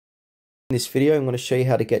In this video, I'm going to show you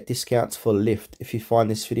how to get discounts for Lyft. If you find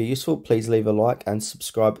this video useful, please leave a like and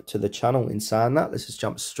subscribe to the channel. In saying that, let's just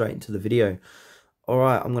jump straight into the video.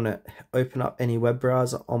 Alright, I'm going to open up any web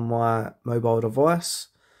browser on my mobile device.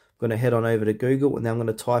 I'm going to head on over to Google and then I'm going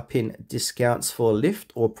to type in discounts for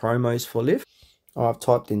Lyft or promos for Lyft. I've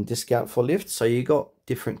typed in discount for Lyft. So you got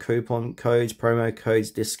different coupon codes, promo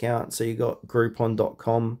codes, discount. So you got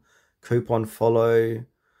Groupon.com, Coupon Follow,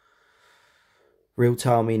 Real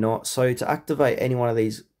Tell Me Not. So to activate any one of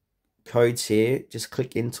these codes here, just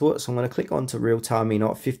click into it. So I'm going to click onto Real Tell Me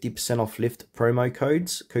Not, 50% off Lyft promo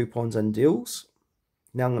codes, coupons and deals.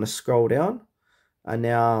 Now I'm going to scroll down. And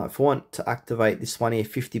now if I want to activate this one here,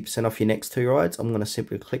 50% off your next 2 rides, I'm going to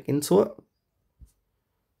simply click into it.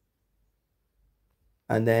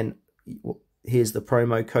 And then here's the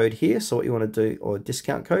promo code here. So what you want to do, or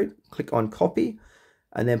discount code, click on copy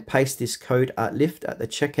and then paste this code at Lyft at the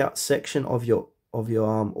checkout section of your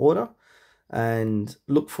order, and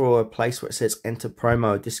look for a place where it says enter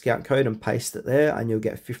promo discount code and paste it there, and you'll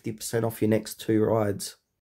get 50% off your next 2 rides.